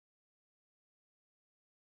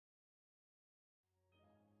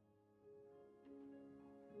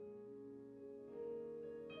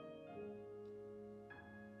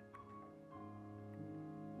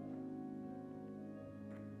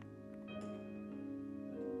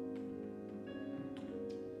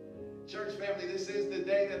Church family, this is the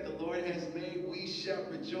day that the Lord has made. We shall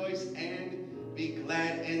rejoice and be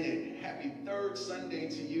glad in it. Happy third Sunday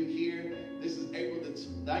to you here. This is April the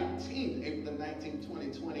 19th,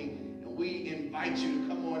 2020. And we invite you to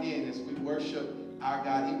come on in as we worship our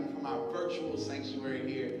God, even from our virtual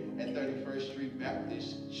sanctuary here at 31st Street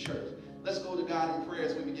Baptist Church. Let's go to God in prayer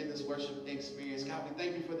as we begin this worship experience. God, we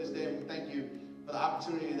thank you for this day, and we thank you for the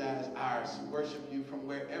opportunity that is ours to worship you from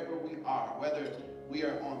wherever we are, whether we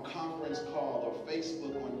are on conference call or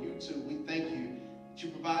Facebook, on YouTube. We thank you that you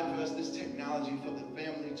provide for us this technology for the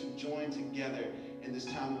family to join together in this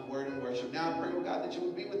time of word and worship. Now I pray, oh God, that you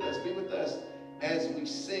would be with us as we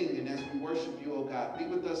sing and as we worship you, oh God. Be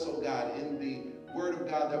with us, oh God, in the word of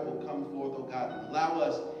God that will come forth, oh God. And allow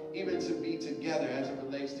us even to be together as it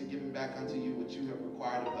relates to giving back unto you what you have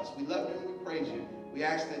required of us. We love you and we praise you. We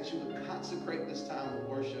ask that you would consecrate this time of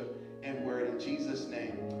worship and word in Jesus'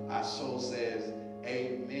 name. Our soul says,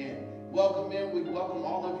 amen. Welcome in. We welcome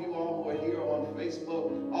all of you all who are here on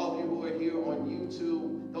Facebook, all of you who are here on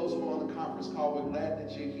YouTube, those who are on the conference call. We're glad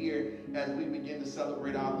that you're here as we begin to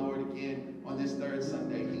celebrate our Lord again on this third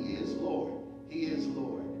Sunday. He is Lord. He is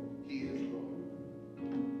Lord. He is Lord.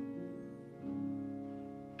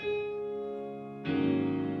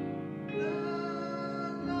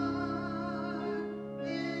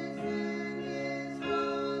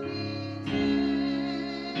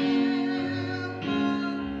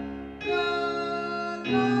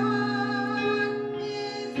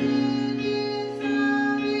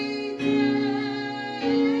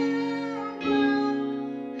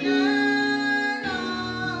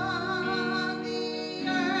 Be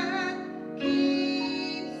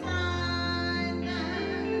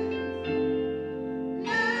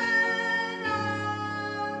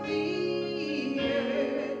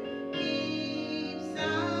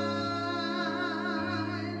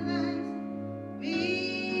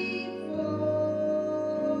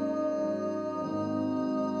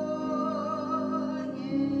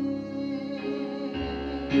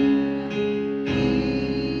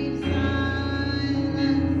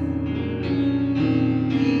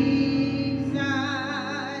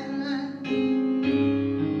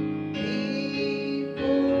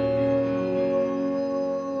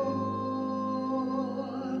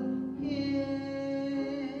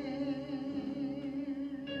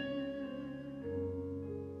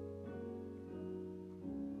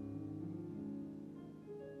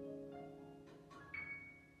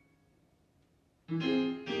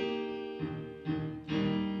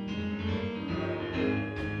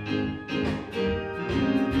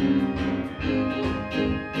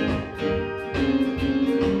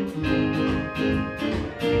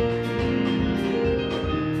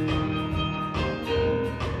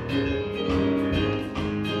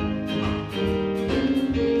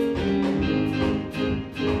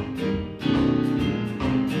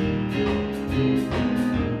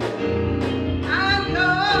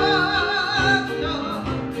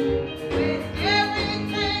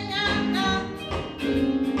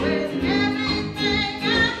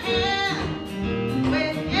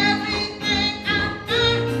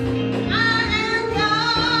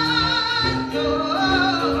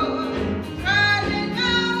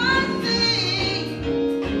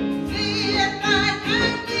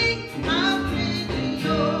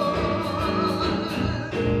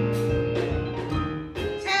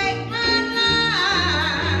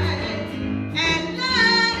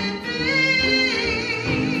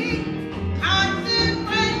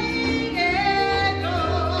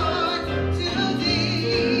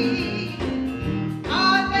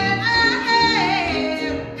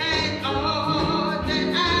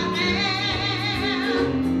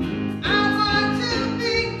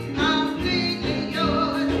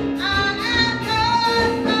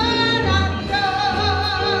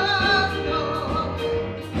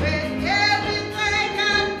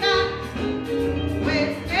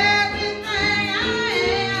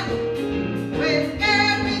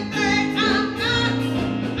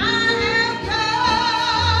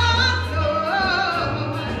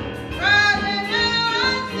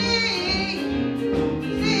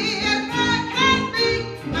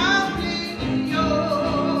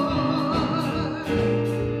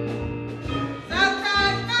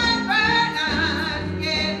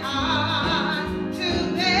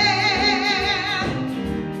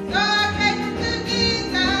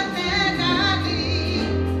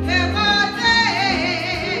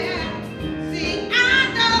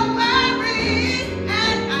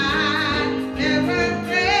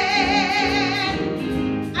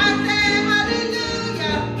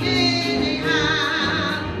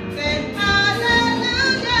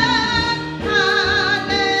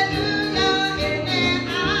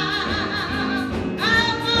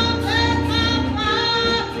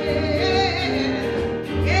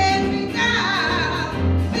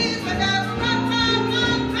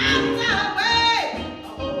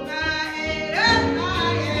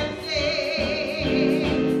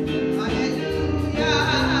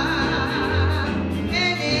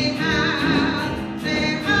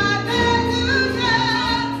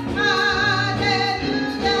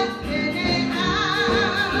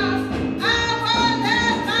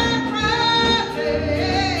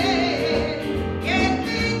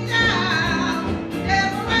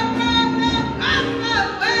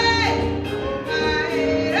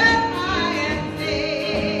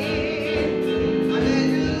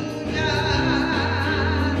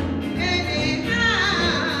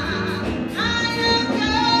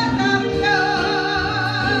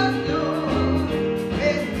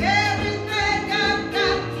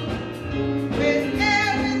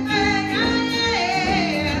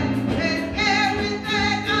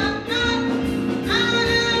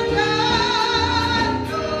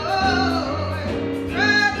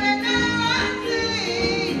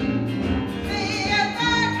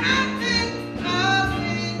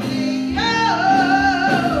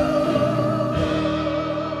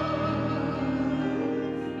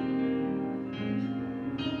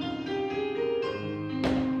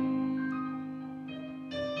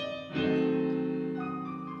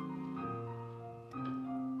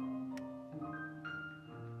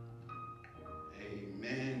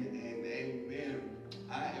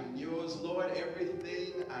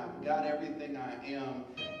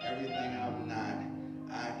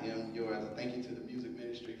well. Thank you to the music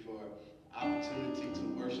ministry for opportunity to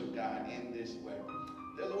worship God in this way.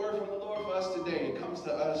 There's a word from the Lord for us today. It comes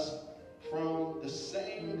to us from the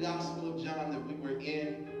same Gospel of John that we were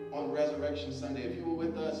in on Resurrection Sunday. If you were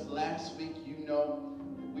with us last week, you know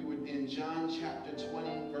we were in John chapter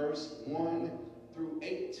 20, verse 1 through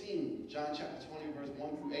 18. John chapter 20, verse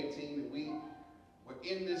 1 through 18. And we were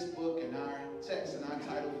in this book, and our text and our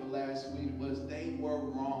title for last week was They Were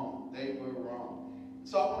Wrong. They Were Wrong.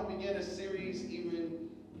 So I want to begin a series even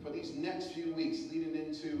for these next few weeks leading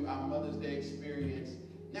into our Mother's Day experience.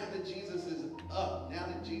 Now that Jesus is up, now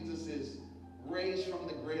that Jesus is raised from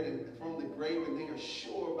the grave and they are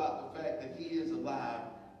sure about the fact that he is alive,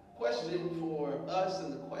 the question for us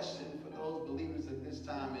and the question for those believers at this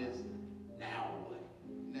time is, now what?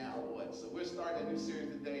 Now what? So we're starting a new series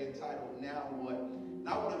today entitled Now What? And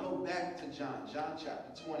I want to go back to John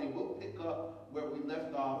chapter 20. We'll pick up where we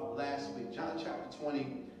left off last week. John chapter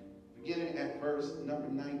 20, beginning at verse number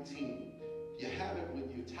 19. If you have it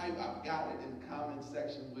with you, type I've got it in the comment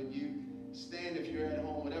section with you. Stand if you're at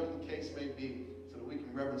home, whatever the case may be, so that we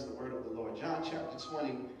can reverence the word of the Lord. John chapter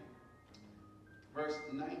 20, verse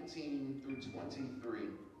 19 through 23.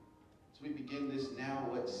 As we begin this Now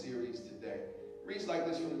What series today. It reads like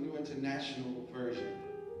this from the New International Version.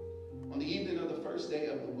 On the evening of the first day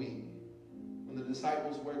of the week, when the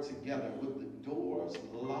disciples were together with the doors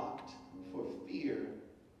locked for fear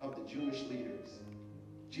of the Jewish leaders,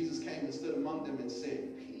 Jesus came and stood among them and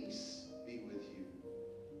said, "Peace be with you."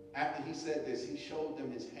 After he said this, he showed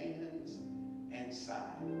them his hands and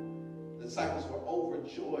side. The disciples were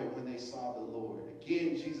overjoyed when they saw the Lord.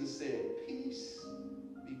 Again, Jesus said, "Peace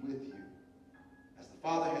be with you. As the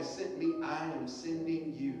Father has sent me, I am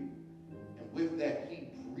sending you." And with that, he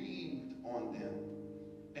breathed on them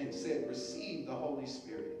and said, "Receive the Holy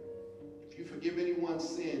Spirit. If you forgive anyone's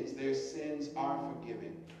sins, their sins are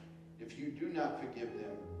forgiven. If you do not forgive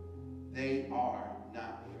them, they are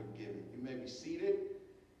not forgiven." You may be seated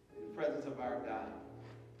in the presence of our God.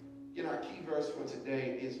 Again, our key verse for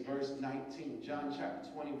today is verse 19. John chapter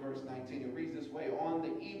 20, verse 19. It reads this way. On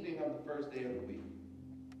the evening of the first day of the week,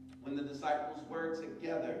 when the disciples were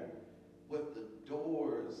together with the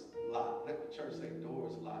doors locked. Let the church say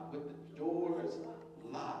doors locked. With the doors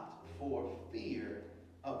locked for fear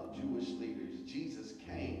of the Jewish leaders, Jesus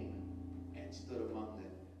came and stood among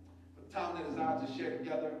them. For the time that is ours to share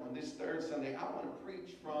together on this third Sunday, I want to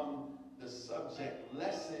preach from the subject,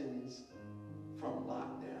 Lessons from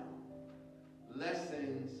Lockdown.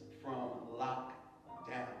 Lessons from Lockdown.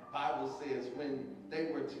 The Bible says when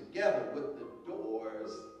they were together with the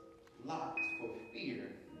doors locked for fear,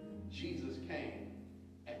 Jesus came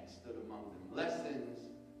and stood among them. Lessons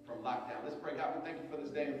from lockdown. Let's pray. God, we thank you for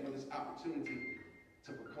this day and for this opportunity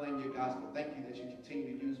to proclaim your gospel. Thank you that you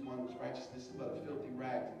continue to use one whose righteousness is but a filthy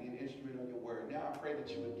rag to be an instrument of your word. Now I pray that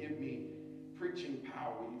you would give me preaching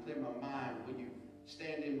power. Will you clear my mind? Will you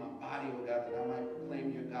stand in my body, oh God, that I might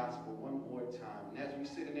proclaim your gospel one more time? And as we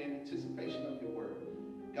sit in anticipation of your word,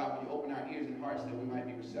 God, will you open our ears and hearts that we might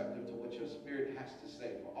be receptive to what your spirit has to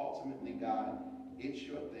say? For ultimately, God, it's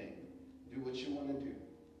your thing. Do what you want to do.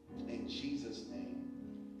 In Jesus' name,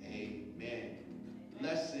 amen.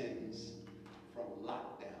 Lessons from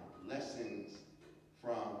lockdown. Lessons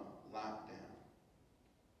from lockdown.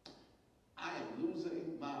 I am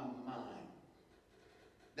losing my mind.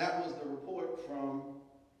 That was the report from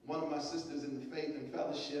one of my sisters in the faith and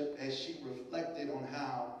fellowship as she reflected on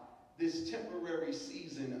how this temporary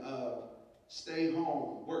season of stay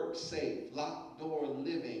home, work safe, locked door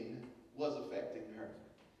living was affecting her.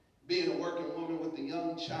 Being a working woman with a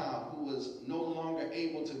young child who was no longer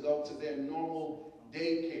able to go to their normal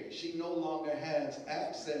daycare. She no longer has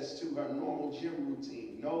access to her normal gym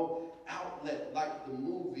routine. No outlet like the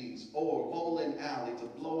movies or bowling alley to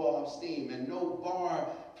blow off steam. And no bar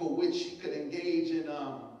for which she could engage in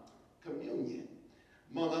communion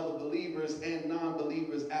among other believers and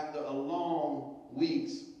non-believers after a long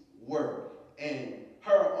week's work. And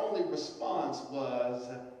her only response was,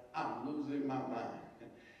 "I'm losing my mind."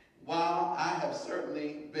 While I have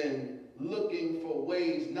certainly been looking for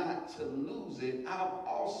ways not to lose it, I've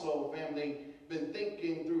also, family, been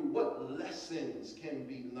thinking through what lessons can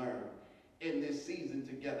be learned in this season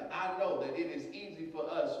together. I know that it is easy for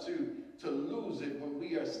us to lose it when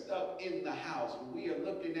we are stuck in the house, when we are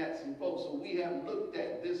looking at some folks who we haven't looked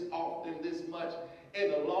at this often, this much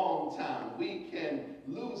in a long time. We can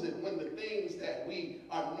lose it when the things that we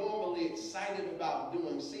are normally excited about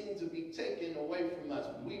doing seem to be taken away from us.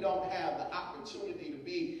 We don't have the opportunity to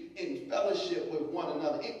be in fellowship with one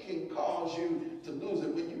another. It can cause you to lose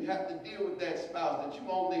it when you have to deal with that spouse that you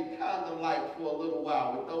only kind of like for a little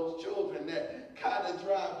while, with those children that kind of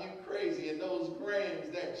drive you crazy, and those grands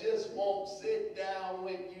that just won't sit down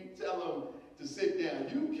when you tell them to sit down.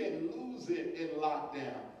 You can lose it in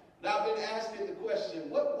lockdown. Now, I've been asking the question,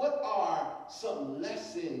 what are some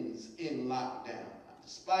lessons in lockdown?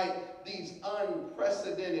 Despite these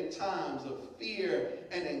unprecedented times of fear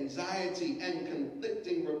and anxiety and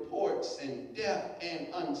conflicting reports and death and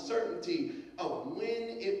uncertainty of when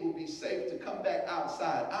it will be safe to come back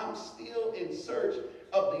outside, I'm still in search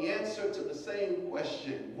of the answer to the same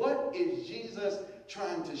question. What is Jesus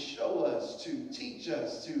trying to show us, to teach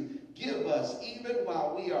us, to give us, even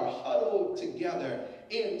while we are huddled together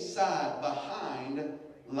inside behind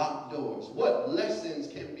locked doors? What lessons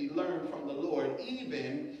can be learned from the Lord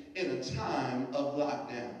even in a time of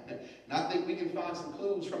lockdown? And I think we can find some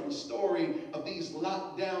clues from the story of these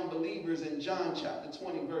locked down believers in John chapter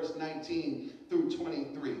 20, verse 19 through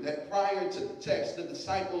 23. That prior to the text, the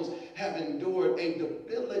disciples have endured a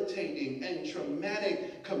debilitating and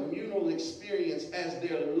traumatic communal experience as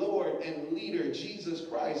their Lord and leader, Jesus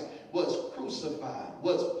Christ, was crucified,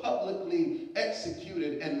 was publicly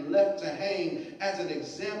executed, and left to hang as an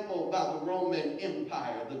example by the Roman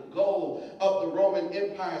Empire. The goal of the Roman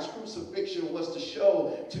Empire's crucifixion was to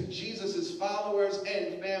show to Jesus' followers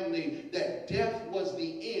and family that death was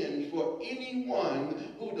the end for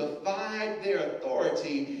anyone who defied their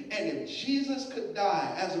authority. And if Jesus could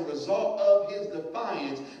die as a result of his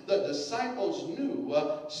defiance, the disciples knew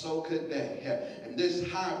so could they. And this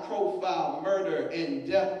high-profile murder and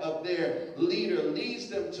death of their leader leads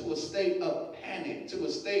them to a state of panic, to a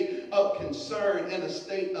state of concern, and a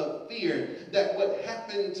state of fear that what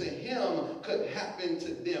happened to him could happen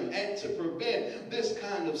to them. And to prevent this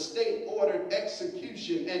kind of state-ordered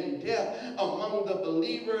execution and death among the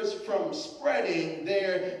believers from spreading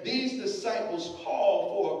there, these disciples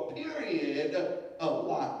call for a period of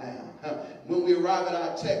lockdown. When we arrive at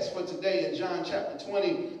our text for today in John chapter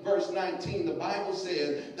 20, verse 19, the Bible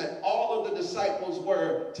says that all of the disciples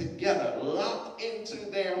were together, locked into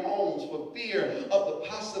their homes for fear of the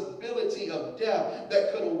possibility of death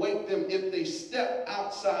that could await them if they stepped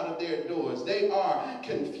outside of their doors. They are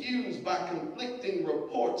confused by conflicting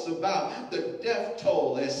reports about the death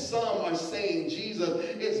toll, as some are saying Jesus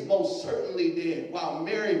is most certainly dead, while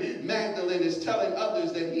Mary Magdalene is telling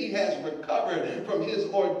others that he has recovered from his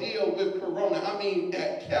ordeal with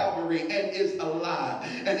at Calvary, and is alive.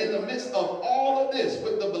 And in the midst of all of this,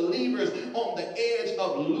 with the believers on the edge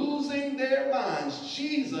of losing their minds,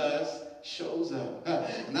 Jesus shows up.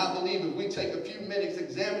 And I believe if we take a few minutes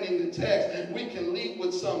examining the text, we can leave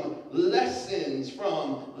with some lessons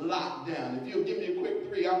from lockdown. If you'll give me a quick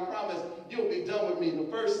three, I promise you'll be done with me. The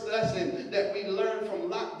first lesson that we learn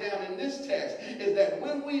from lockdown in this text is that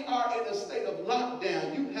when we are in a state of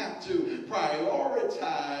lockdown, you have to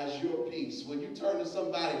prioritize your peace. When you turn to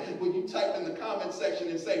somebody, when you type in the comment section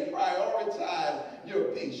and say prioritize your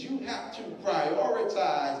peace, you have to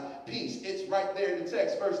prioritize peace. It's right there in the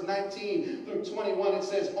text, verse 19 through 21. It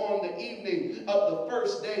says, on the evening of the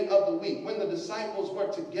first day of the week, when the disciples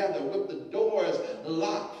were together with the doors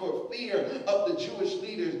locked for fear of the Jewish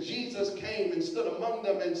leaders, Jesus came and stood among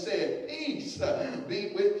them and said, peace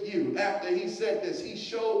be with you. After he said this, he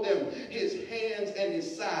showed them his hands and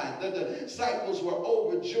his side. The disciples were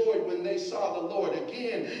overjoyed when they saw the Lord.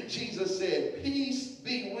 Again, Jesus said, peace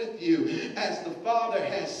be with you. As the Father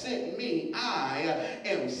has sent me, I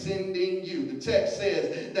am sending you. The text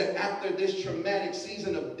says that after this traumatic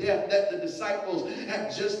season of death that the disciples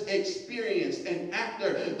have just experienced, and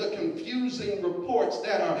after the confusing reports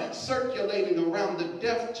that are circulating around the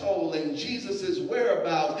death toll and Jesus'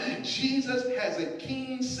 whereabouts, Jesus has a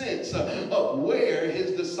keen sense of where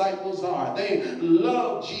his disciples are. They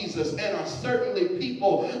love Jesus and are certainly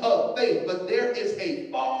people of faith, but there is a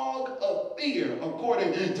fog of fear,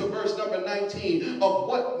 according to verse number 19, of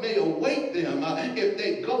what may await them if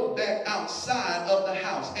they go back outside of the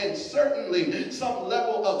house. And certainly some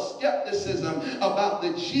level of skepticism about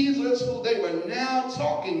the Jesus who they were now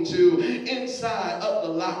talking to inside of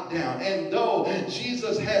the lockdown. And though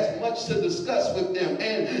Jesus has much to discuss with them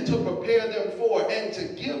and to prepare them for and to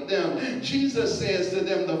give them, Jesus says to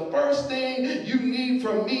them, the first thing you need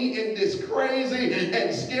from me in this crazy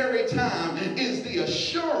and scary time is the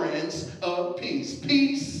assurance of peace.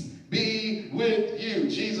 Peace be with you.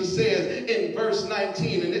 Jesus says in verse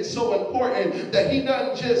 19, and it's so important that he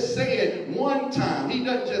doesn't just say it one time. He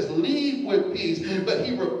doesn't just leave with peace, but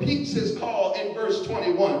he repeats his call in verse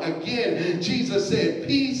 21. Again, Jesus said,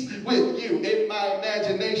 peace with you. In my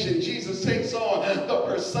imagination, Jesus takes on the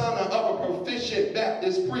persona of a proficient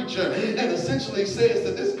Baptist preacher and essentially says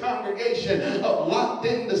to this congregation of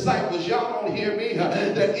locked-in disciples, y'all don't hear me,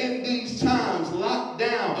 that in these times locked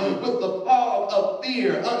down with the fog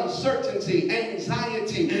fear, uncertainty,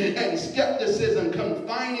 anxiety, and skepticism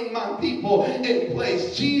confining my people in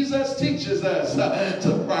place. Jesus teaches us to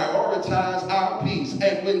prioritize our peace.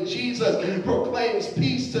 And when Jesus proclaims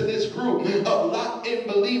peace to this group of locked-in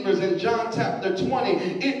believers in John chapter 20,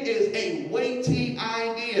 it is a weighty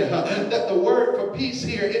idea that the word for peace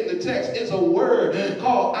here in the text is a word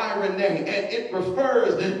called irene, and it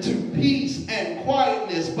refers to peace and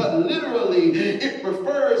quietness, but literally it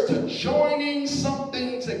refers to joining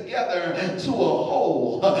something together to a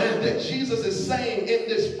whole. That Jesus is saying in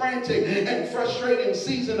this frantic and frustrating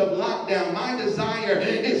season of lockdown, my desire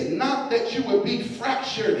is not that you would be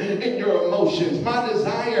fractured in your emotions. My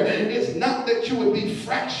desire is not that you would be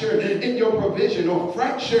fractured in your provision or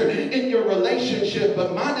fractured in your relationship,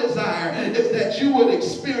 but my desire is that you would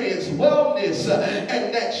experience wellness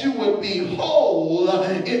and that you would be whole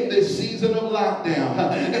in this season of lockdown.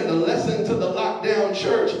 And the lesson to the lockdown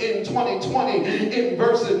church in 2020 in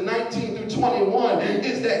verses 19 through 21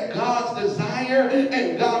 is that God's desire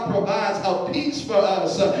and God provides a peace for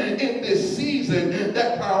us in this season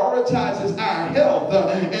that prioritizes our health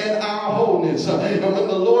and our wholeness. And when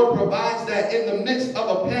the Lord provides that in the midst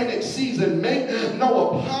of a panic season, make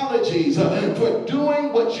no apologies for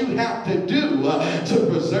doing what you have to do to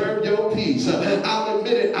preserve your peace. I'll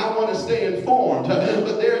admit it, I want to stay informed,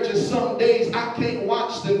 but there are just some days I can't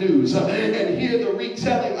watch the news and hear the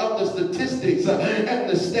retelling of the statistics and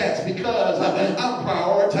the stats because I'm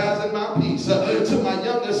prioritizing my peace. To my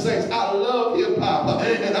younger saints, I love hip-hop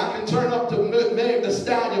and I can turn up to Meg Thee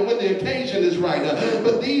Stallion when the occasion is right.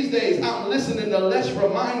 But these days I'm listening to less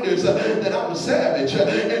reminders that I'm a savage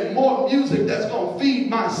and more music that's going to feed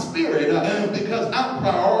my spirit because I'm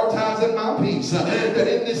prioritizing my peace. That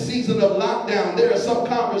in this season of lockdown there are some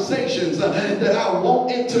conversations that I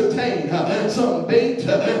won't entertain, some bait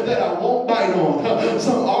that I won't bite on,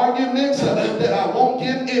 some arguments that I won't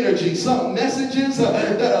give energy, some messages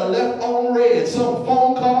that are left on read, some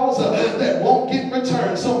phone calls that won't get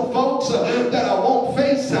returned, some folks that I won't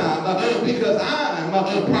FaceTime because I'm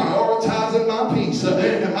prioritizing my peace.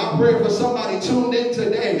 And my prayer for somebody tuned in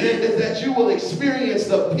today is that you will experience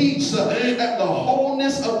the peace and the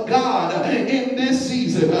wholeness of God in this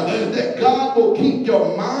season. That God will keep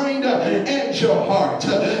your mind and your heart.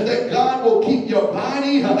 That God will keep your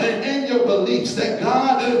body and your beliefs. That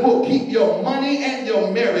God will keep your money and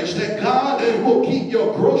your marriage. That God will keep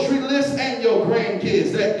your grocery list and your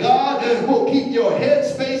grandkids. That God will keep your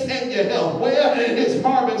headspace and your health. Where is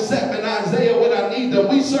Marvin Sapp and Isaiah when I need them?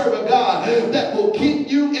 We serve a God that will keep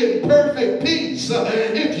you in perfect peace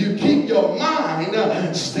if you keep your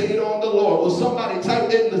mind stayed on the Lord. Will somebody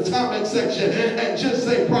type in the comment section and just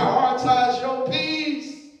say, prioritize your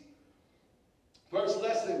peace? First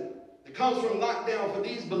lesson that comes from lockdown for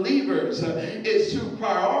these believers is to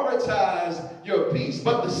prioritize your peace.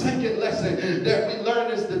 But the second lesson that we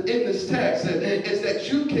learn is that in this text is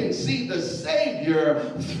that you can see the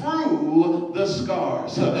Savior through the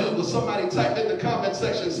scars. Will somebody type in the comment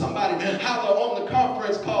section, somebody holler on the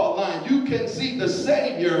conference call line, you can see the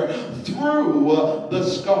Savior through the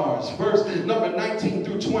scars. Verse number 19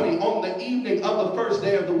 through 20, on the evening of the first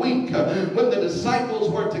day of the week, when the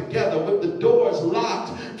disciples were together with the doors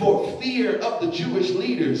locked for fear of the Jewish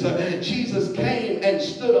leaders, Jesus came and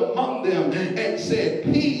stood among them and said,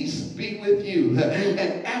 peace be with you.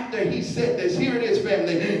 And after he said this, here it is,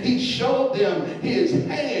 family, he showed them his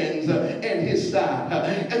hands and his side.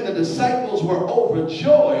 And the disciples were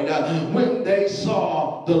overjoyed when they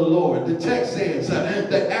saw the Lord. The text says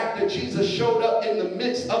that after Jesus showed up in the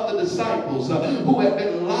midst of the disciples who had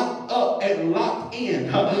been locked up and locked in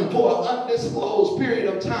for an undisclosed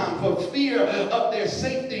period of time for fear of their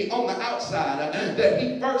safety on the outside, that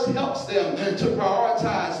he first helps them to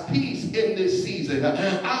prioritize peace in this season.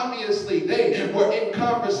 Obviously, they were in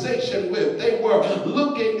conversation with, they were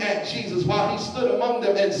looking at Jesus while he stood among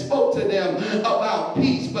them and spoke to them about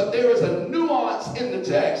peace. But there is a nuance in the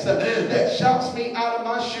text that shouts me out of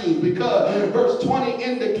my shoes, because verse 20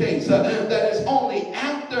 indicates that it's only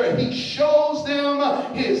after he shows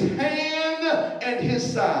them his hand and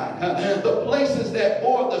his side, the places that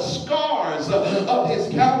bore the scars of his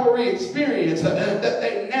Calvary experience, that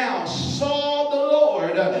they now saw the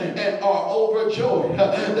Lord and are overjoyed.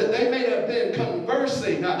 That they may have been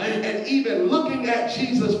conversing and even looking at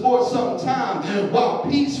Jesus for some time while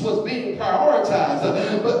peace was being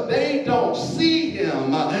prioritized, but they don't see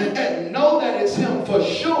him and know that it's him for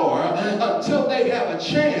sure until they have a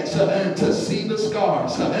chance to see see the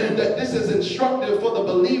scars. That this is instructive for the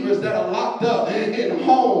believers that are locked up in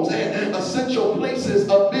homes and essential places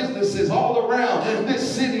of businesses all around this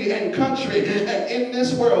city and country and in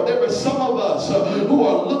this world. There are some of us who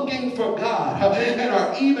are looking for God and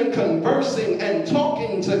are even conversing and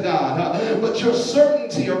talking to God, but your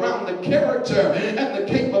certainty around the character and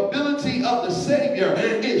the capability of the Savior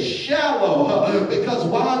is shallow, because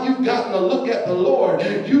while you've gotten a look at the Lord,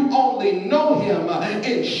 you only know him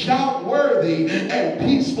in shout-worthy and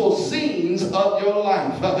peaceful scenes of your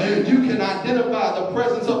life. You can identify the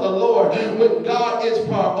presence of the Lord when God is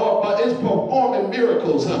performing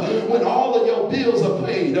miracles, when all of your bills are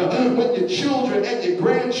paid, when your children and your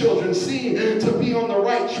grandchildren seem to be on the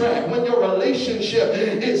right track, when your relationship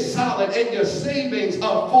is solid and your savings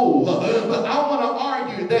are full. But I want to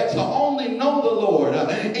argue that to only know the Lord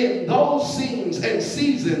in those scenes and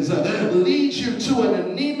seasons leads you to an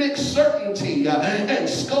anemic certainty and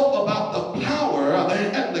scope about the power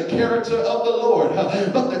and the character of the Lord.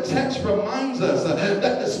 But the text reminds us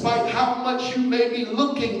that despite how much you may be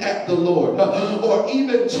looking at the Lord or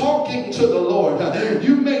even talking to the Lord,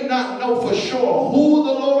 you may not know for sure who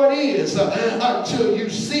the Lord is until you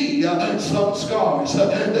see some scars.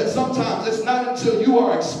 That sometimes it's not until you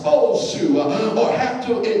are exposed to or have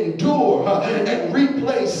to endure and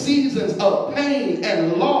replay seasons of pain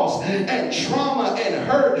and loss and trauma and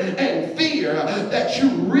hurt and fear that you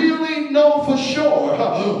really know for sure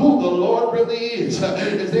who the Lord really is.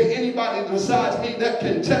 Is there anybody besides me that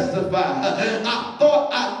can testify? I thought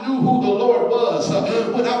I knew who the Lord was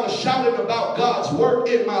when I was shouting about God's work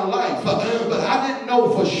in my life, but I didn't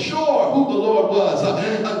know for sure who the Lord was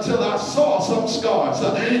until I saw some scars.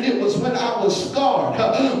 It was when I was scarred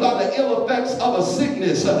by the ill effects of a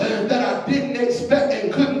sickness that I didn't expect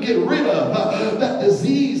and couldn't get rid of, that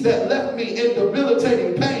disease that left me in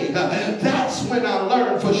debilitating pain. That's when I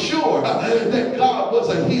learned for sure that God was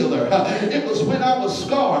a healer. It was when I was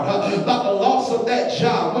scarred by the loss of that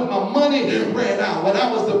job, when my money ran out, when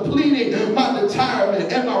I was depleting my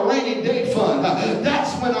retirement and my rainy day fund.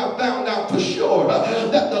 That's when I found out for sure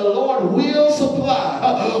that the Lord will supply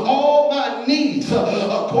all my needs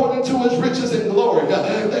according to his riches and glory.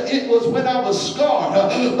 That it was when I was scarred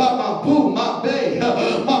by my boo, my bae,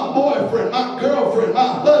 my boyfriend, my girlfriend, my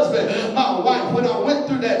husband, my wife, when I went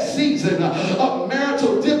through that season of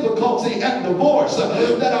marital difficulty and divorce,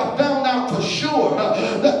 that I found out for sure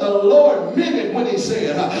that the Lord meant it when he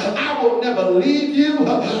said, I will never leave you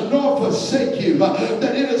nor forsake you.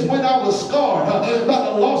 That it is when I was scarred by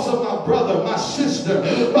the loss of my brother, my sister,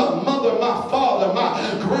 my mother, my father, my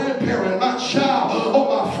grandparent, my child,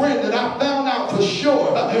 or my friend, that I found out for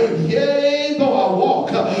sure, yea, though I walk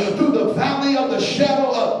through the valley of the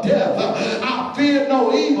shadow of death, I fear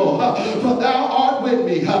no evil, for thou art with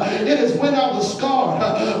me. It is when I was scarred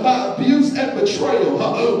by abuse and betrayal,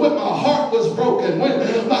 when my heart was broken,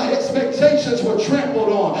 when my expectations were trampled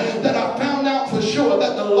on, that I found out for sure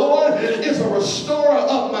that the Lord is a restorer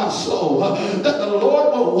of my soul, that the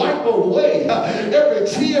Lord will wipe away every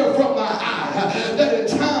tear from my eye, that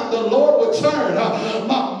in time the Lord will turn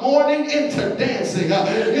my mourning into dancing.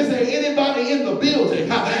 Is there anybody in the building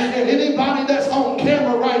and anybody that's on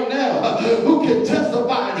camera right now who can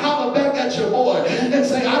testify and holler back at your boy and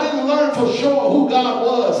say, I didn't learn for sure who God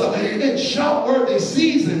was in shout-worthy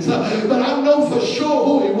seasons, but I know for sure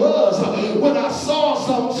who he was when I saw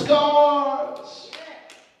some scars.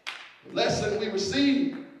 The lesson we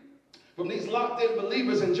receive from these locked-in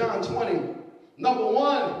believers in John 20, number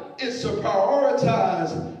one, is to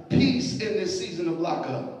prioritize peace in this season of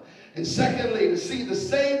lockup. And secondly, to see the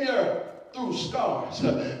Savior through scars.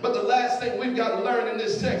 But the last thing we've got to learn in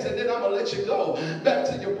this text, and then I'm going to let you go back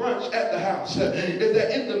to your brunch at the house, is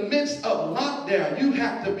that in the midst of lockdown, you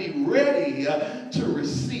have to be ready to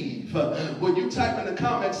receive. When you type in the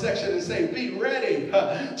comment section and say, be ready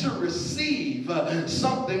to receive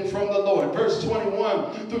something from the Lord. Verse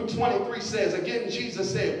 21 through 23 says, again,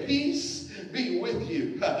 Jesus said, peace be with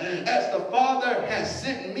you. As the Father has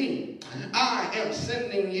sent me, I am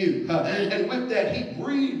sending you. And with that, he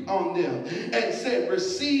breathed on them and said,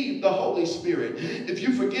 receive the Holy Spirit. If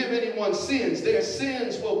you forgive anyone's sins, their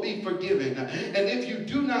sins will be forgiven. And if you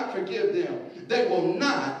do not forgive them, they will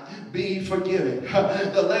not be forgiven.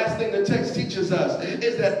 The last thing the text teaches us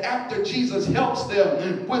is that after Jesus helps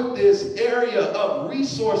them with this area of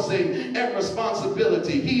resourcing and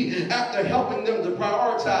responsibility, after helping them to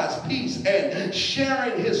prioritize peace and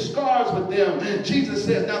sharing his scars with them, Jesus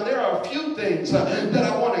says, now there are a few things that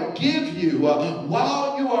I want to give you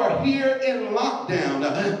while you are here in lockdown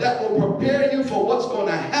that will prepare you for what's going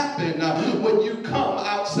to happen when you come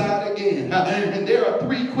outside again. And there are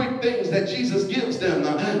three quick things that Jesus gives them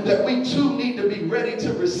that we too need to be ready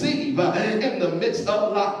to receive in the midst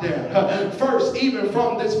of lockdown. First, even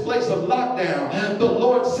from this place of lockdown, the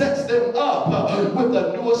Lord sets them up with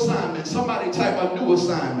a new assignment. Somebody type a new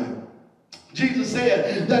assignment. Jesus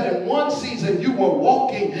said that in one season you were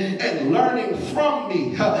walking and learning from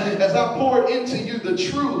me as I poured into you the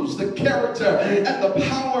truths, the character, and the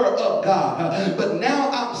power of God. But now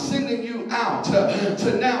I'm sending you out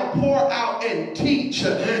to now pour out and teach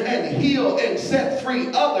and heal and set free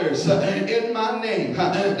others in my name.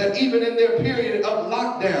 That even in their period of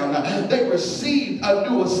lockdown, they received a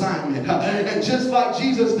new assignment. And just like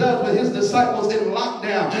Jesus does with his disciples in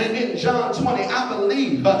lockdown in John 20, I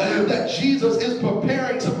believe that Jesus is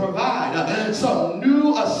preparing to provide some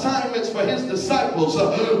new assignments for his disciples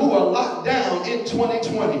who are locked down in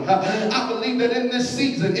 2020. I believe that in this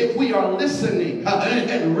season, if we are listening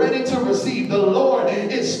and ready to receive, the Lord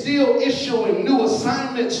is still issuing new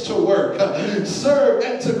assignments to work, serve,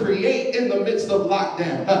 and to create in the midst of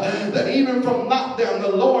lockdown. That even from lockdown,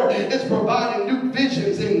 the Lord is providing new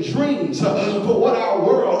visions and dreams for what our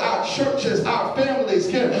world, our churches, our families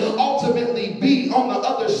can ultimately be on the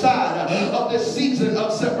other side of this season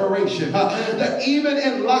of separation. That even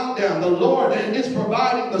in lockdown, the Lord is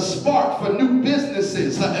providing the spark for new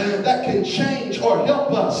businesses that can change or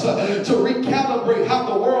help us to recalibrate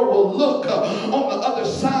how the world will look on the other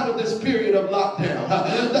side of this period of lockdown.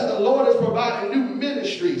 That the Lord is providing new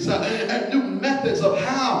ministries and new methods of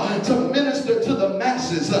how to minister to the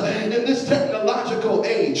masses in this technological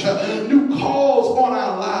age. New calls on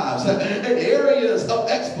our lives and areas of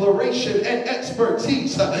exploration and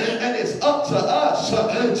expertise. And it's up to us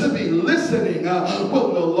to be listening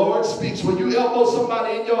when the Lord speaks. When you elbow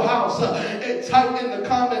somebody in your house and type in the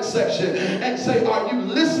comment section and say, are you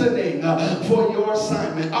listening for your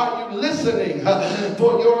assignment? Are you listening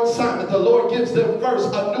for your assignment? The Lord gives them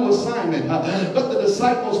first a new assignment, but the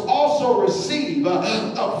disciples also receive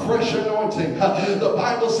a fresh anointing. The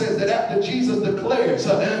Bible says that after Jesus declares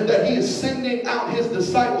that he is sending out his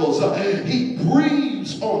disciples, he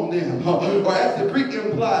breathes on them, or as the Greek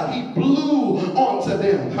implied, he blew onto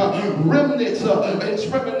them. Remnants, it's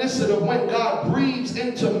reminiscent of when God breathes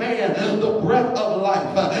into man the breath of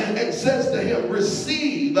life and says to him,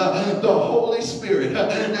 receive the Holy Spirit. Now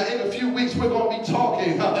in a few weeks we're going to be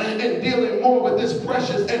talking and dealing more with this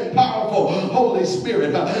precious and powerful Holy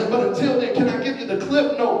Spirit. But until then, can I give you the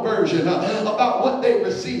Cliff Note version about what they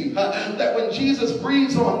received? That when Jesus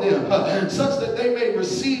breathes on them such that they may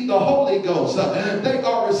receive the Holy Ghost, they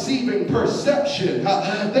are receiving perception,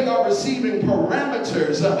 they are receiving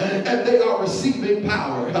parameters, and they are receiving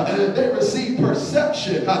power. They receive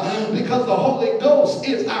perception because the Holy Ghost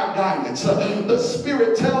is our guidance. The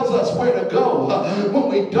Spirit tells us where to go when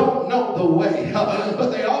we don't know the way.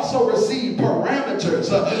 But they also receive parameters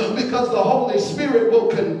because the Holy Spirit will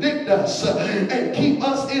convict us and keep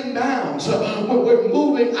us in bounds when we're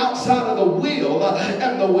moving outside of the will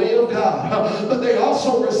and the way of God. But they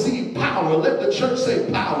also receive power. Let the church say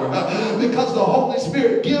power, because the Holy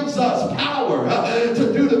Spirit gives us power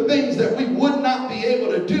to do the things that we would not be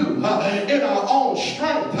able to do in our own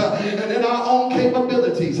strength and in our own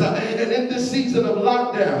capabilities. And in this season of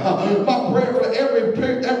lockdown, my prayer for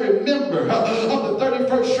every member of the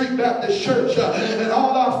 31st Street Baptist Church and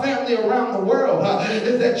all our family around the world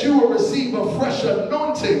is that you will receive a fresh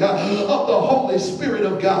anointing of the Holy Spirit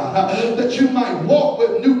of God, that you might walk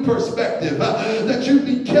with new perspective, that you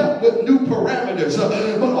be kept with new parameters,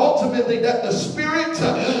 but ultimately that the Spirit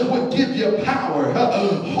would give you power,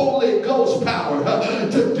 Holy Ghost power,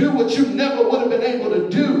 to do what you never would have been able to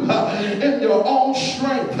do in your own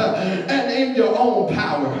strength and in your own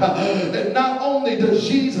power. And not only does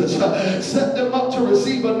Jesus set them up to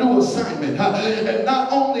receive a new assignment, and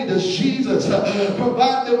not only does Jesus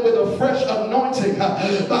provide them with a fresh anointing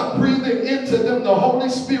by breathing into them the Holy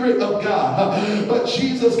Spirit of God, but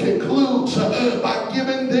Jesus concludes by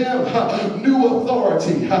giving them new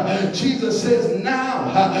authority. Jesus says,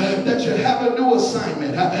 now that you have a new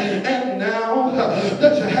assignment, and now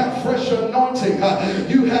that you have fresh anointing,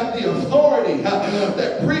 you have the authority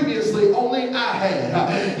that previously only I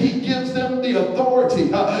had. He gives them the authority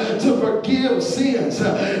to forgive sins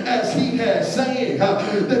as he has, saying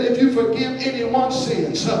that if you forgive anyone's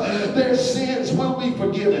sins, their sins will be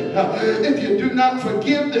forgiven. If you do not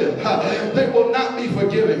forgive them, they will not be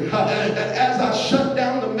forgiven. And as I shut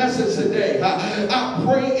down the message today, I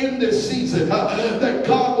pray in this season that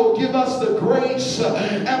God will give us the grace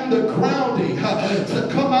and the grounding to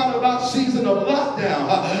come out of our season of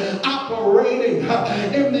lockdown operating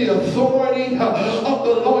in the authority of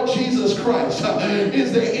the Lord Jesus Christ.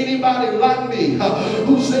 Is there anybody like me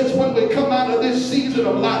who says when we come out of this season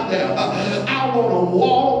of lockdown, I want to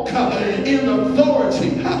walk in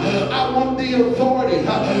authority. I want the authority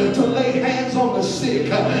to lay hands on the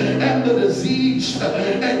sick and the diseased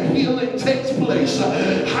and healing takes place.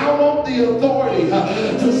 I want the authority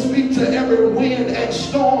to speak to every wind and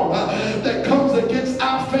storm that comes against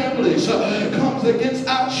our families, comes against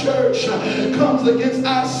our church, comes against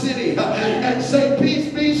our city, and say,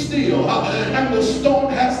 peace be still, and the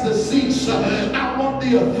storm has to cease. I want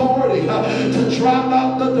the authority to drive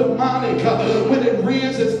out the demonic when it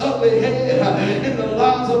rears its ugly head in the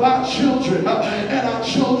lives of our children and our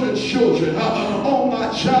children's children, on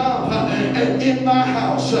my job and in my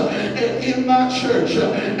house and in my church.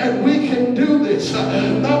 And we can do this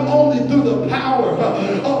not only through the power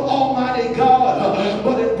of Almighty God,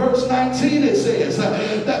 but in verse 19 it says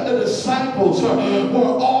that the disciples were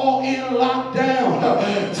all in lockdown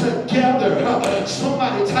together.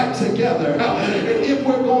 Somebody type together. And if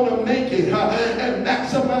we're going to make it and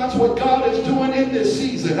maximize what God is doing in this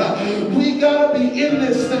season, we got to be in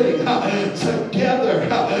this thing together.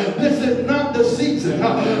 This is not the season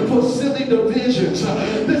for silly divisions.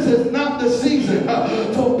 This is not the season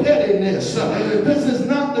for pettiness. This is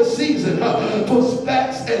not the season for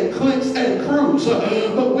spats and cliques and crews.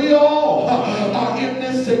 But we all are in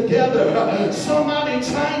this together. Somebody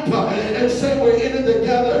type and say we're in it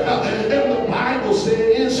together. And the Bible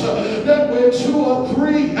says that where 2 or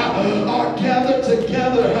 3 are gathered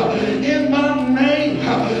together in my name,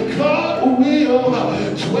 God will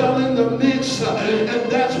dwell in the midst. And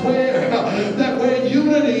that's where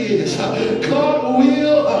unity is. God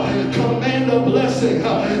will command a blessing.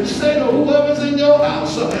 Say to whoever's in your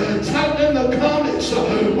house, type in the comments,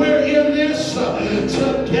 we're in this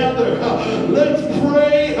together. Let's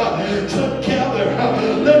pray together.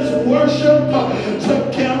 Let's worship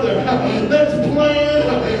together. Let's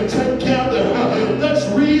plan together. Let's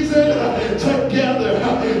reason together.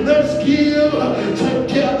 Let's give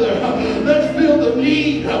together. Let's feel the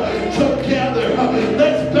need together.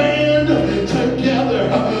 Let's band together.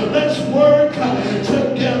 Let's work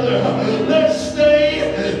together. Let's stay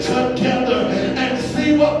together and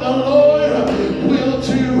see what the Lord will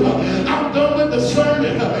do. I'm done with the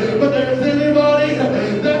sermon, but there's anybody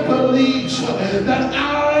that believes that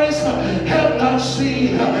eyes have not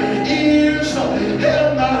seen, ears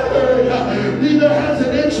have not heard, neither has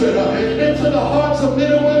it entered into the hearts of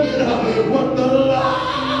men and women what the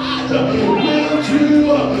Lord will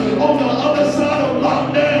do on the other side of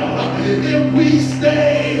lockdown if we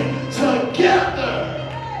stay together.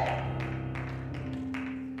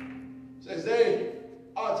 Says they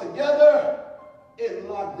are together in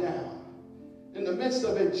lockdown. In the midst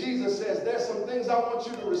of it, Jesus says, there's some things I want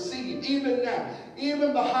you to receive, even now,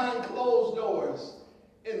 even behind closed doors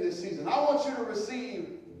in this season. I want you to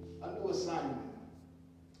receive a new assignment.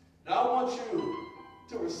 And I want you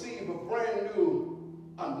to receive a brand new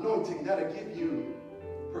anointing that'll give you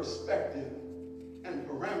perspective and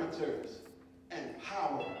parameters and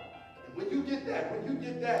power. And when you get that,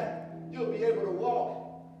 you'll be able to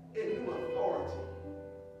walk in new authority.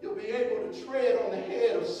 You'll be able to tread on the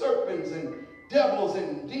head of serpents and devils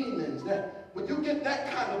and demons. That when you get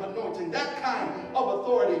that kind of anointing, that kind of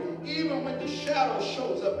authority, even when the shadow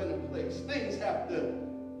shows up in a place, things have to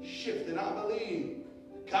shift. And I believe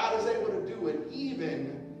God is able to do it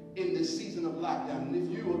even in this season of lockdown. And if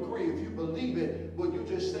you agree, if you believe it, will you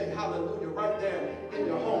just say hallelujah right there in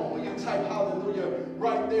your home? Will you type hallelujah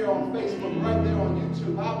right there on Facebook, right there on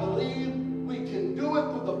YouTube? I believe we can do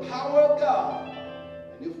it through the power of God.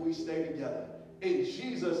 And if we stay together, in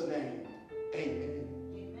Jesus' name, amen.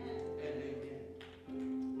 Amen. And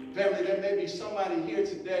amen. Family, there may be somebody here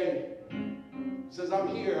today who says, I'm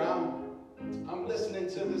here, I'm listening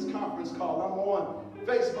to this conference call, I'm on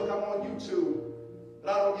Facebook, I'm on YouTube,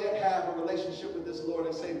 but I don't yet have a relationship with this Lord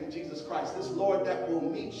and Savior Jesus Christ, this Lord that will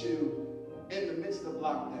meet you in the midst of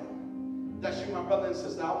lockdown. That's you, my brother and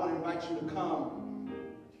sister. I want to invite you to come.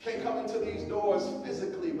 You can't come into these doors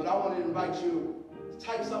physically, but I want to invite you to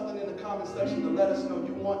type something in the comment section to let us know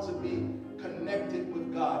you want to be connected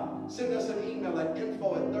with God. Send us an email at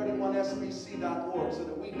info@31sbc.org so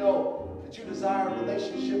that we know that you desire a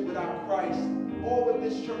relationship with our Christ or with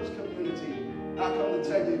this church community. And I come to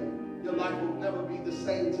tell you, your life will never be the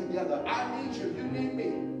same together. I need you. You need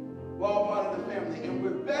me. We're all part of the family, and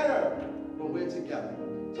we're better when we're together.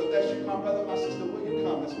 So if that's you, my brother, my sister, will you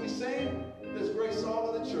come? As we sing this great song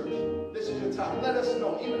of the church, this is your time. Let us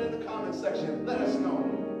know, even in the comment section, let us know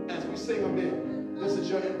as we sing a bit. This is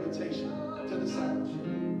your invitation to discipleship.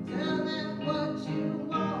 Tell them what you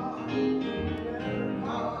want.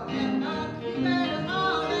 And not keep it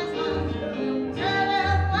all as much.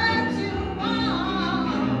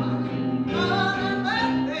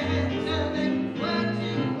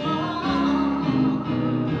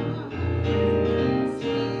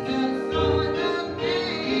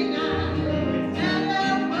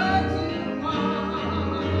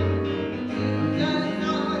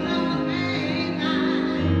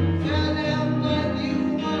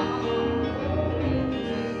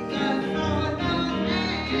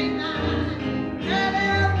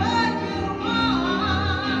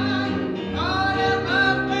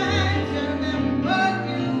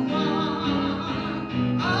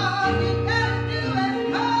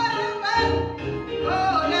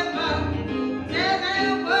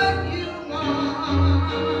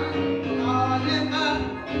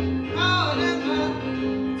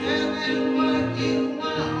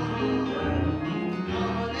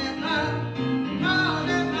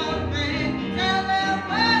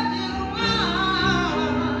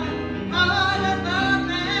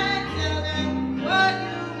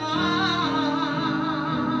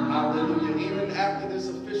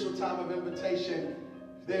 invitation.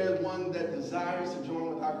 If there's one that desires to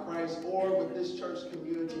join with our Christ or with this church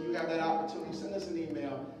community, you have that opportunity. Send us an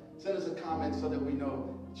email, send us a comment so that we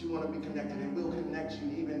know that you want to be connected, and we'll connect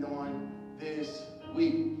you even on this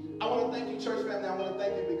week. I want to thank you, church family. I want to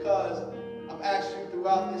thank you because I've asked you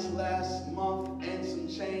throughout this last month and some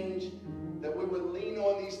change that we would lean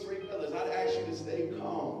on these three pillars. I'd ask you to stay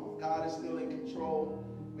calm. God is still in control.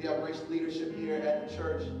 We have race leadership here at the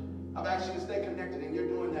church. I've asked you to stay connected, and you're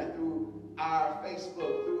doing that through our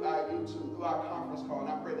Facebook, through our YouTube, through our conference call, and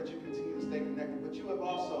I pray that you continue to stay connected. But you have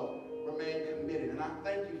also remained committed, and I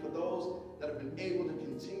thank you for those that have been able to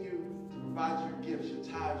continue to provide your gifts, your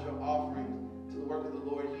tithes, your offerings to the work of the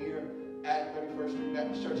Lord here at 31st Street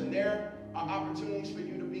Baptist Church. And there are opportunities for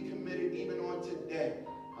you to be committed even on today.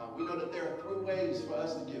 We know that there are three ways for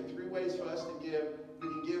us to give. Three ways for us to give. You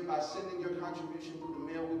can give by sending your contribution through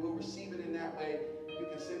the mail. We will receive it in that way. You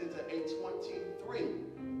can send it to 823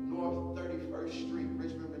 North 31st Street,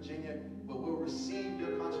 Richmond, Virginia, where we'll receive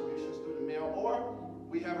your contributions through the mail. Or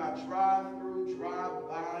we have our drive-through,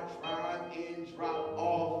 drive-by, drive-in,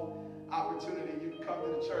 drop-off opportunity. You can come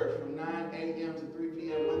to the church from 9 a.m. to 3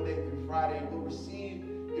 p.m. Monday through Friday, and we'll receive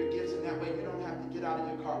your gifts in that way. You don't have to get out of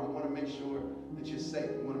your car. We want to make sure that you're safe.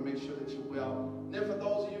 We want to make sure that you're well. And then for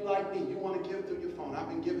those of you like me, you want to give through your phone. I've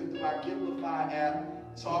been giving through our Givelify app.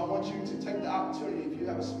 So I want you to take the opportunity. If you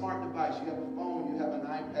have a smart device, you have a phone, you have an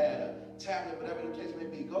iPad, a tablet, whatever the case may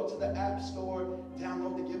be, go to the App Store,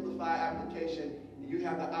 download the Givelify application, and you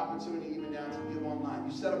have the opportunity even now to give online.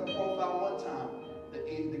 You set up a profile one time.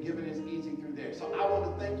 The giving is easy through there. So I want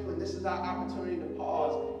to thank you, and this is our opportunity to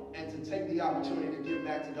pause and to take the opportunity to give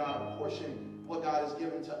back to God a portion what God has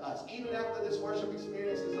given to us. Even after this worship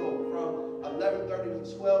experience is over, from 11:30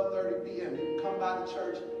 to 12:30 p.m., you can come by the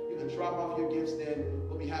church, you can drop off your gifts then.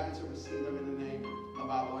 We'll be happy to receive them in the name of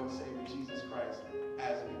our Lord and Savior, Jesus Christ,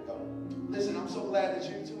 as we go. Listen, I'm so glad that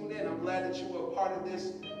you tuned in. I'm glad that you were a part of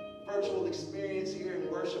this virtual experience here in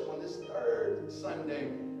worship on this third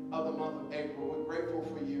Sunday of the month of April. We're grateful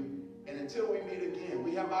for you. And until we meet again,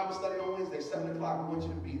 we have Bible study on Wednesday, 7 o'clock. We want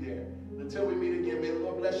you to be there. And until we meet again, may the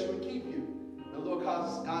Lord bless you and keep you. The Lord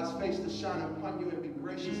cause God's face to shine upon you and be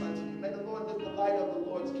gracious unto you. May the Lord lift the light of the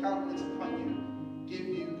Lord's countenance upon you, give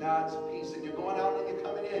you God's peace. And you're going out and you're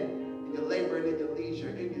coming in your labor and in your leisure,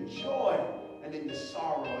 in your joy and in your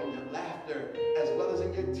sorrow, in your laughter, as well as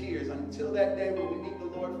in your tears, until that day when we meet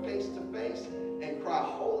the Lord face to face and cry,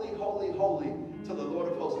 holy, holy, holy to the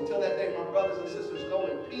Lord of hosts. Until that day, my brothers and sisters, go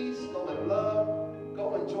in peace, go in love,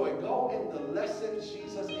 go in joy, go in the lessons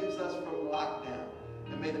Jesus gives us from lockdown.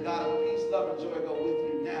 And may the God of peace, love, and joy go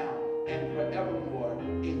with you now and forevermore.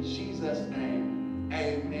 In Jesus' name,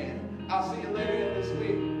 amen. I'll see you later in this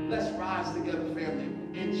week. Let's rise together, family.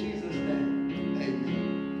 In Jesus' name,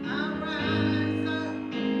 amen.